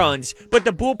 7 runs, but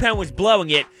the bullpen was blowing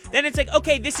it, then it's like,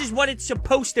 okay, this is what it's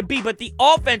supposed to be. But the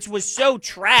offense was so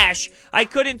trash, I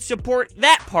couldn't support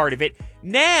that part of it.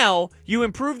 Now, you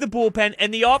improve the bullpen,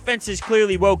 and the offense is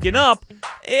clearly woken up.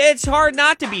 It's hard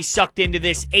not to be sucked into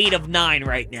this 8 of 9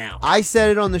 right now. I said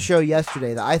it on the show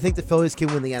yesterday that I think the Phillies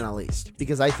can win the NL East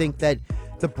because I think that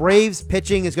the Braves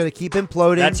pitching is going to keep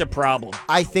imploding. That's a problem.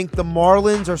 I think the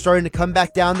Marlins are starting to come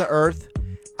back down to earth.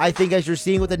 I think as you're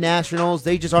seeing with the Nationals,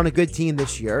 they just aren't a good team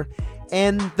this year.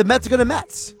 And the Mets are going to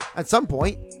Mets at some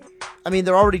point. I mean,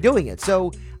 they're already doing it.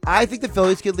 So I think the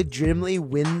Phillies could legitimately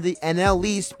win the NL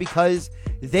East because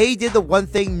they did the one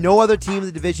thing no other team in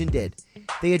the division did.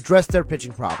 They addressed their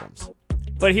pitching problems.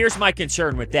 But here's my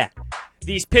concern with that.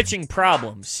 These pitching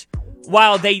problems,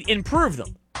 while they improve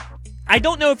them, I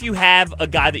don't know if you have a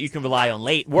guy that you can rely on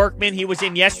late. Workman, he was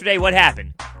in yesterday. What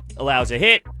happened? Allows a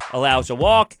hit, allows a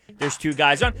walk. There's 2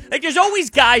 guys on. Like, there's always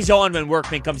guys on when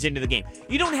Workman comes into the game.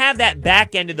 You don't have that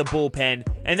back end of the bullpen,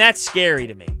 and that's scary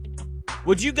to me.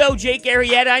 Would you go Jake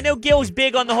Arrieta? I know Gil's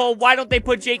big on the whole, why don't they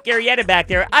put Jake Arrieta back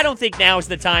there? I don't think now is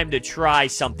the time to try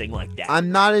something like that.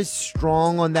 I'm not as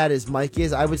strong on that as Mike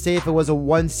is. I would say if it was a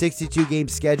 162-game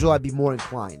schedule, I'd be more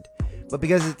inclined. But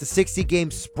because it's a 60-game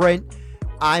sprint,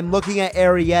 I'm looking at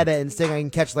Arrieta and saying I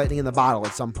can catch lightning in the bottle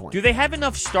at some point. Do they have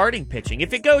enough starting pitching?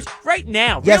 If it goes right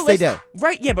now. Yes, they do.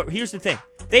 Right, yeah, but here's the thing.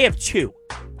 They have 2.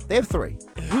 They have 3.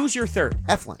 Who's your third?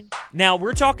 Eflin. Now,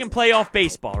 we're talking playoff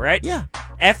baseball, right? Yeah.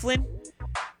 Eflin?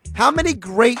 How many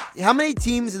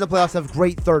teams in the playoffs have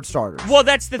great third starters? Well,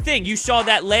 that's the thing. You saw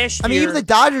that last year. I mean, even the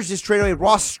Dodgers just traded away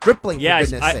Ross Stripling, for yeah,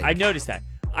 goodness sake. I noticed that.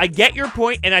 I get your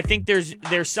point, and I think there's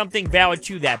something valid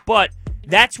to that. But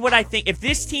that's what I think. If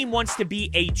this team wants to be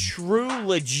a true,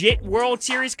 legit World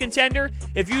Series contender,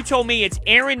 if you told me it's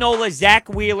Aaron Nola, Zach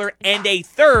Wheeler, and a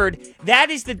third,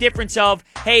 that is the difference of,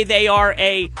 hey, they are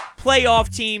a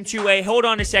playoff team to a, hold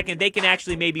on a second, they can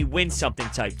actually maybe win something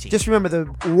type team. Just remember, the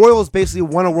Royals basically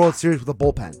won a World Series with a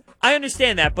bullpen. I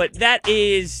understand that, but that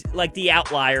is like the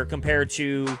outlier compared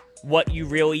to what you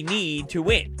really need to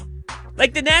win.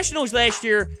 Like the Nationals last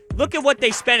year, look at what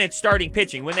they spent at starting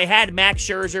pitching. When they had Max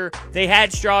Scherzer, they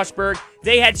had Strasburg,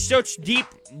 they had such deep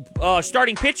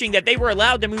starting pitching that they were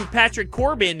allowed to move Patrick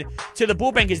Corbin to the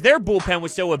bullpen because their bullpen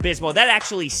was so abysmal. That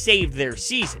actually saved their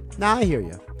season. Nah, I hear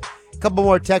you. A couple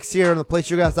more texts here on the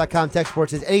PlaySugarHouse.com text board.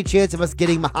 Says, any chance of us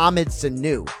getting Mohamed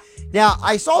Sanu? Now,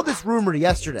 I saw this rumor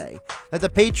yesterday that the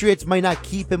Patriots might not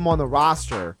keep him on the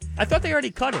roster. I thought they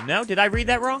already cut him. No? Did I read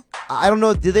that wrong? I don't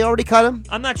know. Did they already cut him?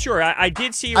 I'm not sure. I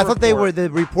did see a report. I thought they were. The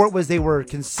report was they were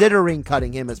considering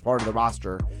cutting him as part of the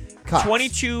roster cuts.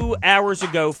 22 hours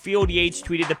ago, Field Yates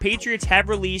tweeted, the Patriots have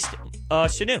released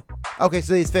Sanu. Okay,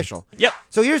 so he's official. Yep.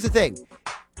 So here's the thing.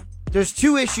 There's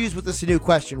two issues with the Sanu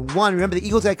question. One, remember the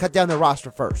Eagles got to cut down their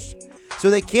roster first. So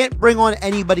they can't bring on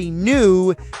anybody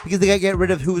new because they got to get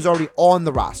rid of who's already on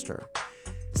the roster.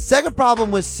 Second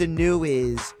problem with Sanu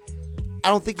is I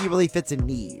don't think he really fits a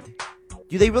need.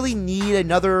 Do they really need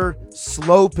another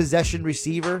slow possession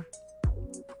receiver?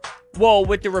 Well,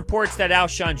 with the reports that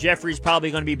Alshon Jeffrey's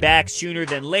probably going to be back sooner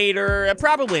than later,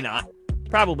 probably not.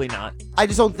 Probably not. I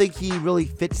just don't think he really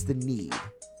fits the need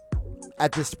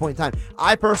at this point in time.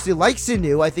 I personally like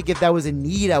Sanu. I think if that was a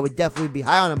need, I would definitely be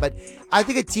high on him. But I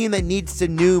think a team that needs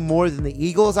Sanu more than the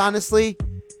Eagles, honestly,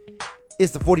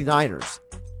 is the 49ers.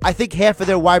 I think half of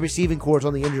their wide receiving core is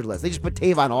on the injured list. They just put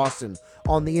Tavon Austin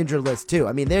on the injured list, too.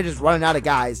 I mean, they're just running out of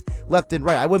guys left and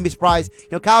right. I wouldn't be surprised. You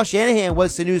know, Kyle Shanahan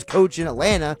was Sanu's coach in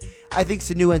Atlanta. I think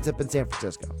Sanu ends up in San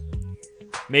Francisco.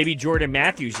 Maybe Jordan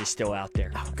Matthews is still out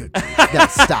there. Oh, good. No,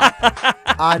 stop.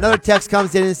 Another text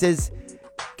comes in and says,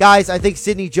 guys, I think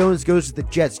Sidney Jones goes to the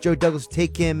Jets. Joe Douglas will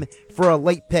take him for a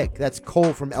late pick. That's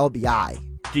Cole from LBI.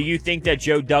 Do you think that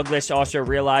Joe Douglas also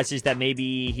realizes that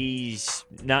maybe he's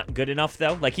not good enough,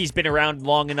 though? Like, he's been around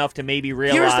long enough to maybe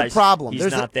realize here's the problem.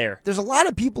 He's not there. There's a lot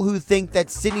of people who think that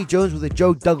Sidney Jones was a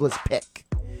Joe Douglas pick.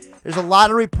 There's a lot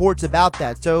of reports about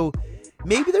that. So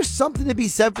maybe there's something to be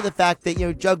said for the fact that, you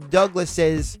know, Joe Douglas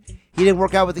says he didn't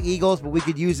work out with the Eagles, but we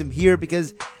could use him here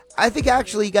because I think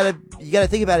actually you gotta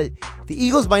think about it. The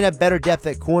Eagles might have better depth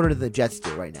at corner than the Jets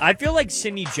do right now. I feel like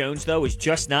Sidney Jones, though, is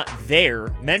just not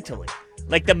there mentally.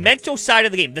 Like the mental side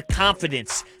of the game, the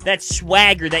confidence, that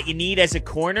swagger that you need as a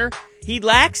corner, he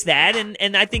lacks that,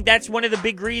 and I think that's one of the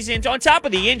big reasons, on top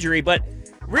of the injury, but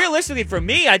realistically for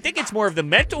me, I think it's more of the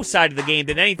mental side of the game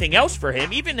than anything else for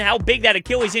him. Even how big that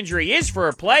Achilles injury is for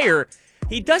a player,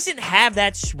 he doesn't have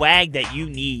that swag that you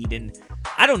need, and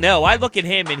I don't know. I look at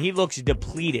him, and he looks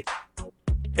depleted,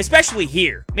 especially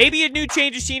here. Maybe a new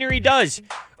change of scenery does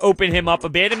open him up a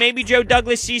bit, and maybe Joe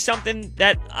Douglas sees something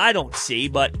that I don't see,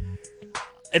 but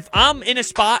if I'm in a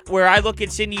spot where I look at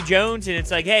Sidney Jones and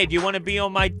it's like, hey, do you want to be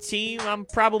on my team? I'm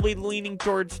probably leaning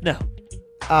towards no.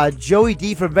 Joey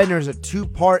D from Vendor is a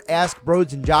two-part Ask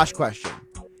Brodes and Josh question.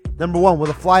 Number one, will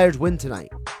the Flyers win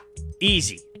tonight?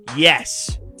 Easy.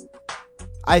 Yes.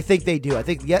 I think they do. I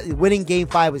think winning Game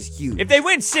 5 was huge. If they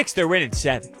win 6, they're winning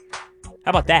 7. How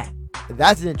about that?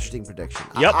 That's an interesting prediction.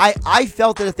 Yep. I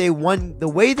felt that if they won the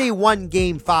way they won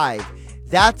Game 5,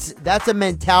 that's a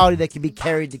mentality that can be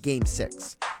carried to Game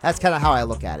 6. That's kind of how I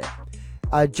look at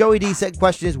it. Joey D's second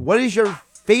question is, what is your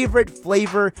favorite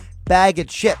flavor bag of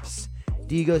chips?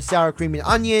 Do you go sour cream and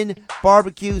onion,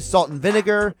 barbecue, salt and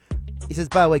vinegar? He says,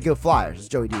 by the way, go Flyers. It's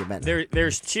Joey D. Event.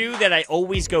 There's two that I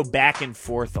always go back and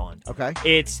forth on. Okay.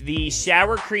 It's the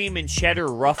sour cream and cheddar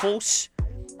Ruffles,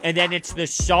 and then it's the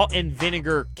salt and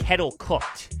vinegar kettle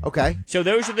cooked. Okay. So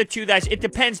those are the two that, it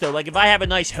depends though. Like if I have a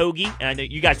nice hoagie, and I know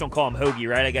you guys don't call them hoagie,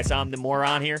 right? I guess I'm the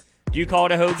moron here. Do you call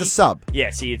it a hoagie? It's a sub.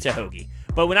 Yeah, see, it's a hoagie.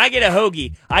 But when I get a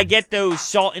hoagie, I get those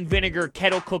salt and vinegar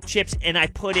kettle cooked chips, and I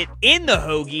put it in the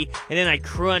hoagie, and then I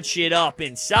crunch it up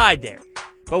inside there.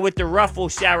 But with the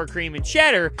Ruffles sour cream and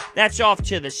cheddar, that's off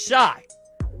to the side.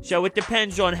 So it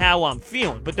depends on how I'm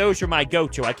feeling. But those are my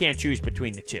go-to. I can't choose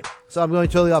between the two. So I'm going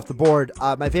totally off the board.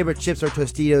 My favorite chips are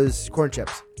Tostitos corn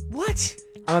chips. What?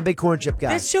 I'm a big corn chip guy.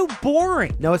 That's so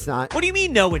boring. No, it's not. What do you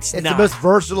mean, no, it's not? It's the most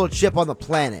versatile chip on the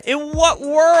planet. In what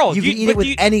world? You can eat it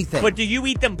with anything. But do you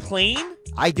eat them plain?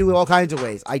 I do it all kinds of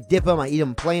ways. I dip them. I eat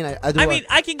them plain. I mean,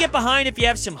 I can get behind if you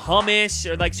have some hummus.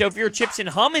 Or like, so if you're a chips and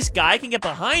hummus guy, I can get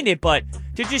behind it. But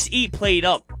to just eat plate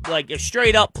up, like a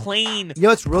straight up plain you know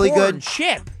what's really corn good?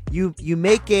 chip. you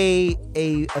make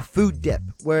a food dip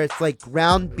where it's like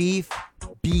ground beef,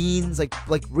 beans, like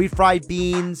refried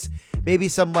beans, maybe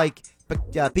some like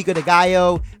pico de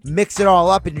gallo, mix it all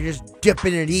up, and you're just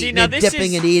dipping and eating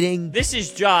and eating. This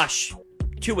is Josh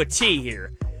to a T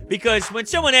here. Because when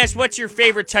someone asks what's your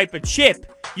favorite type of chip,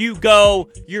 you go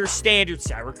your standard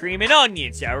sour cream and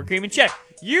onion, sour cream and cheddar.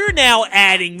 You're now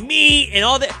adding meat and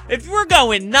all that. If we're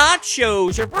going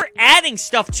nachos or if we're adding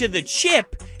stuff to the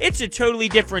chip, it's a totally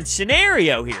different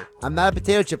scenario here. I'm not a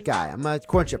potato chip guy. I'm a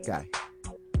corn chip guy.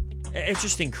 It's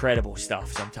just incredible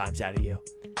stuff sometimes out of you.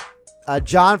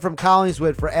 John from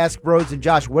Collingswood for Ask Brodes and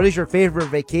Josh, what is your favorite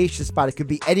vacation spot? It could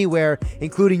be anywhere,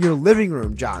 including your living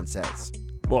room, John says.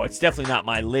 Well, it's definitely not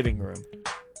my living room.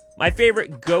 My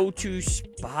favorite go-to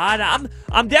spot,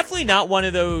 I'm definitely not one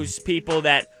of those people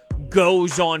that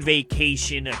goes on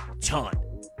vacation a ton.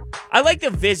 I like to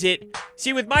visit.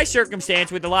 See, with my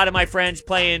circumstance, with a lot of my friends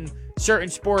playing certain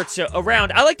sports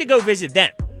around, I like to go visit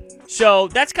them. So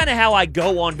that's kind of how I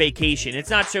go on vacation. It's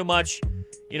not so much,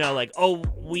 like, oh,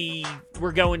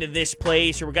 we're going to this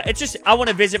place, or it's just I want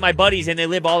to visit my buddies, and they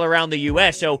live all around the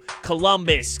U.S., so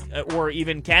Columbus, or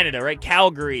even Canada, right?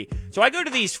 Calgary. So I go to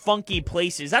these funky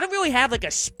places. I don't really have like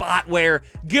a spot where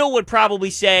Gil would probably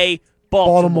say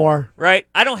Baltimore, right?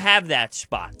 I don't have that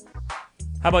spot.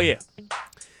 How about you?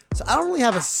 So I don't really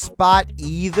have a spot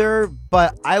either,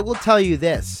 but I will tell you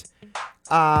this.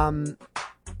 All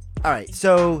right,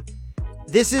 so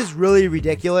this is really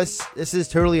ridiculous. This is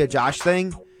totally a Josh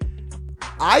thing.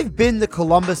 I've been to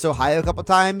Columbus, Ohio a couple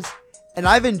times, and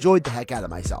I've enjoyed the heck out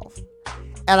of myself.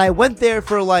 And I went there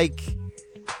for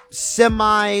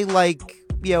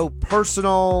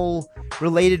personal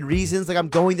related reasons. Like I'm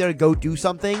going there to go do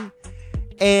something.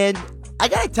 And I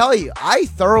gotta tell you, I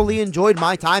thoroughly enjoyed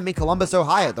my time in Columbus,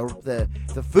 Ohio.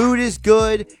 The food is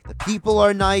good. The people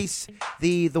are nice.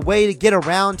 The way to get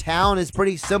around town is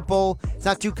pretty simple. It's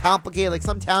not too complicated. Like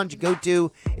some towns you go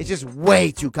to, it's just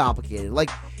way too complicated. Like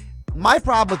my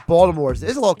problem with Baltimore is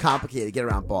it's a little complicated to get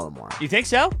around Baltimore. You think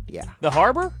so? Yeah. The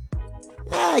harbor?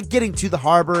 Getting to the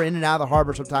harbor, in and out of the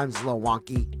harbor sometimes is a little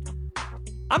wonky.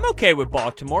 I'm okay with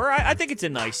Baltimore. I think it's a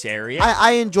nice area.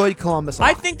 I enjoyed Columbus a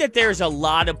lot. I think that there's a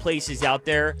lot of places out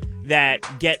there that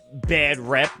get bad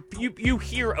rep. You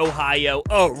hear Ohio.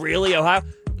 Oh, really, Ohio?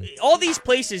 All these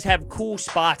places have cool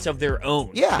spots of their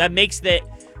own. Yeah. That makes it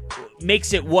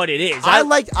what it is. I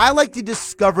like to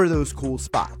discover those cool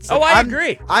spots. Like, I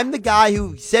agree. I'm the guy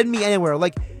who send me anywhere.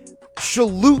 Like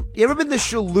Shallout. You ever been to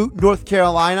Shallout, North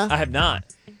Carolina? I have not.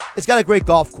 It's got a great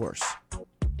golf course.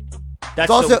 That's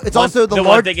it's also the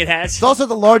one thing it has. It's also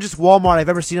the largest Walmart I've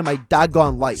ever seen in my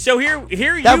doggone life. So here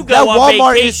you go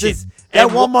on vacation.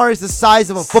 Walmart is the size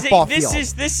of a football field.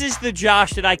 This is the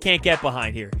Josh that I can't get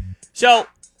behind here. So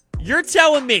you're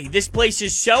telling me this place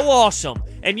is so awesome,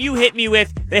 and you hit me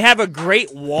with they have a great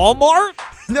Walmart?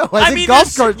 No, I mean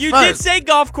golf course. You did say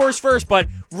golf course first, but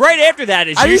right after that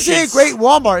is I didn't say a great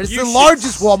Walmart. It's the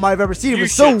largest Walmart I've ever seen. It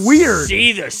was so weird.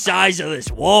 See the size of this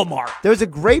Walmart. There's a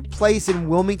great place in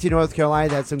Wilmington, North Carolina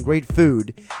that had some great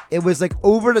food. It was like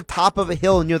over the top of a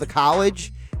hill near the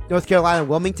college, North Carolina,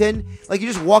 Wilmington. Like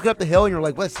you're just walking up the hill and you're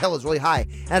like, well, this hill is really high.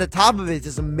 And at the top of it is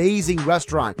this amazing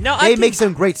restaurant. Now, they make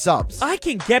some great subs. I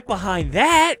can get behind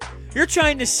that. You're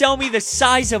trying to sell me the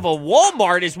size of a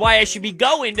Walmart is why I should be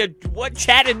going to, what,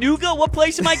 Chattanooga? What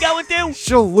place am I going to?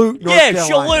 Shallout, North Carolina.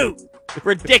 Shallout.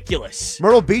 Ridiculous.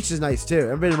 Myrtle Beach is nice, too.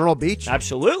 Ever been to Myrtle Beach?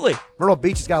 Absolutely. Myrtle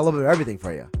Beach has got a little bit of everything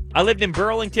for you. I lived in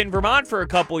Burlington, Vermont for a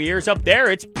couple years. Up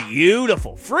there, it's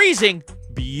beautiful. Freezing.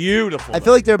 Beautiful. I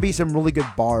feel like there'll be some really good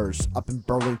bars up in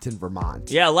Burlington,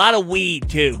 Vermont. Yeah, a lot of weed,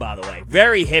 too, by the way.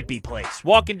 Very hippie place.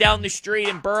 Walking down the street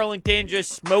in Burlington,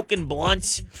 just smoking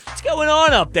blunts. What's going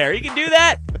on up there? You can do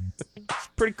that? It's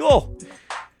pretty cool.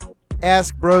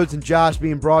 Ask Brodes and Josh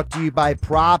being brought to you by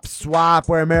Prop Swap,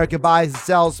 where America buys and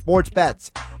sells sports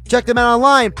bets. Check them out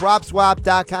online,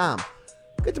 PropSwap.com.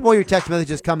 Get to more of your text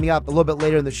messages coming up a little bit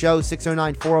later in the show,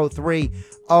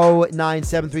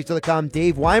 609-403-0973. Still to come,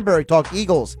 Dave Weinberg talk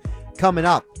Eagles coming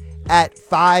up at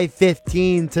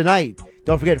 5:15 tonight.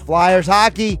 Don't forget Flyers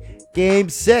hockey, Game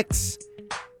 6.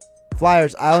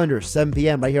 Flyers Islanders, 7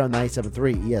 p.m. right here on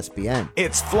 97.3 ESPN.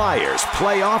 It's Flyers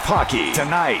playoff hockey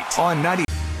tonight on 90.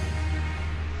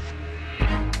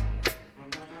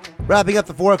 Wrapping up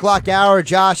the 4 o'clock hour,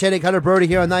 Josh Hennig, Hunter Brody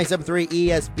here on 97.3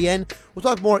 ESPN. We'll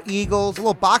talk more Eagles, a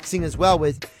little boxing as well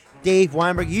with Dave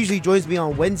Weinberg. He usually joins me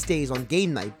on Wednesdays on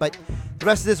game night, but the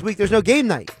rest of this week there's no game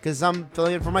night because I'm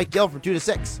filling in for Mike Gill from 2 to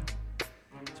 6.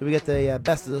 So we get the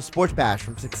best of the sports bash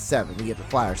from 6 to 7. We get the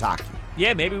Flyers hockey.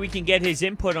 Yeah, maybe we can get his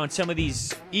input on some of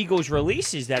these Eagles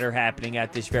releases that are happening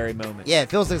at this very moment. Yeah, it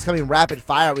feels like it's coming rapid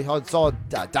fire. We saw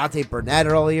Dante Burnett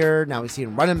earlier. Now we've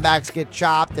seen running backs get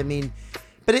chopped. I mean,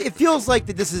 but it feels like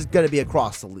that this is going to be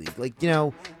across the league. Like,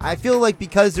 I feel like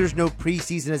because there's no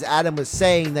preseason, as Adam was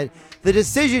saying, that the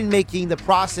decision-making, the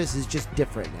process is just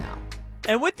different now.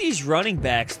 And with these running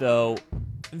backs, though,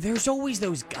 there's always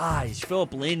those guys.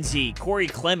 Philip Lindsay, Corey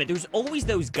Clement. There's always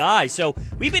those guys. So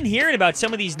we've been hearing about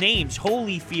some of these names,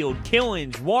 Holyfield,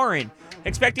 Killens, Warren,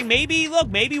 expecting maybe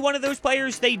one of those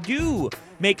players, they do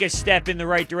make a step in the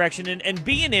right direction and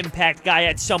be an impact guy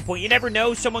at some point. You never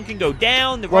know. Someone can go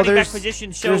down. The running back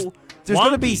position There's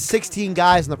going to be 16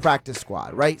 guys in the practice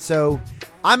squad, right? So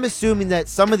I'm assuming that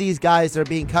some of these guys that are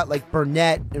being cut, like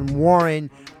Burnett and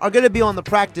Warren, are going to be on the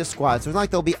practice squad. So it's not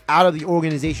like they'll be out of the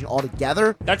organization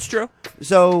altogether. That's true.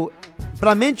 So, but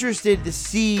I'm interested to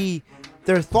see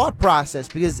their thought process,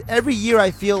 because every year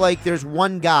I feel like there's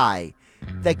one guy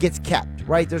that gets kept,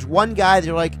 right? There's one guy that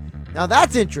you're like, now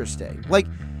that's interesting. Like,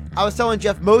 I was telling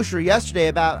Jeff Mosher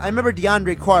yesterday I remember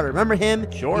DeAndre Carter. Remember him?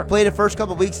 Sure. He played the first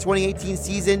couple of weeks, 2018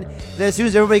 season. Then as soon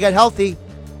as everybody got healthy,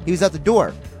 he was out the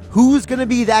door. Who's going to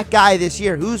be that guy this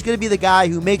year? Who's going to be the guy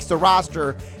who makes the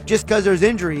roster just because there's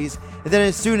injuries? And then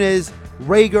as soon as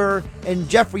Rager and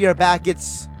Jeffrey are back,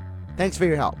 it's thanks for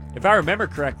your help. If I remember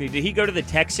correctly, did he go to the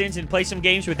Texans and play some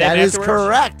games with them afterwards? That is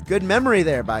correct. Good memory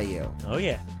there by you. Oh,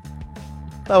 yeah.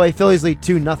 By the way, Phillies lead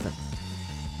 2-0.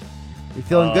 You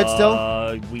feeling good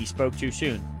still? We spoke too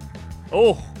soon.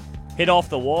 Oh, hit off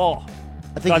the wall.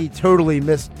 I think he totally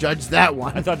misjudged that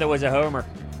one. I thought that was a homer.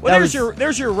 Well,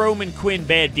 there's your Roman Quinn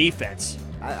bad defense.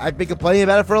 I've been complaining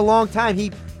about it for a long time.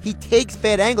 He takes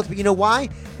bad angles, but you know why?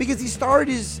 Because he started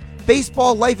his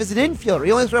baseball life as an infielder.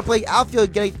 He only started playing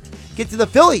outfield get to the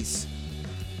Phillies.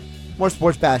 More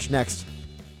Sports Bash next.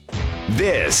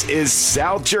 This is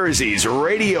South Jersey's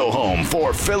radio home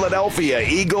for Philadelphia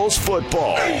Eagles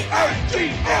football.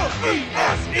 E-A-G-L-E-S,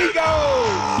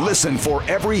 Eagles! Listen for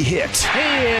every hit.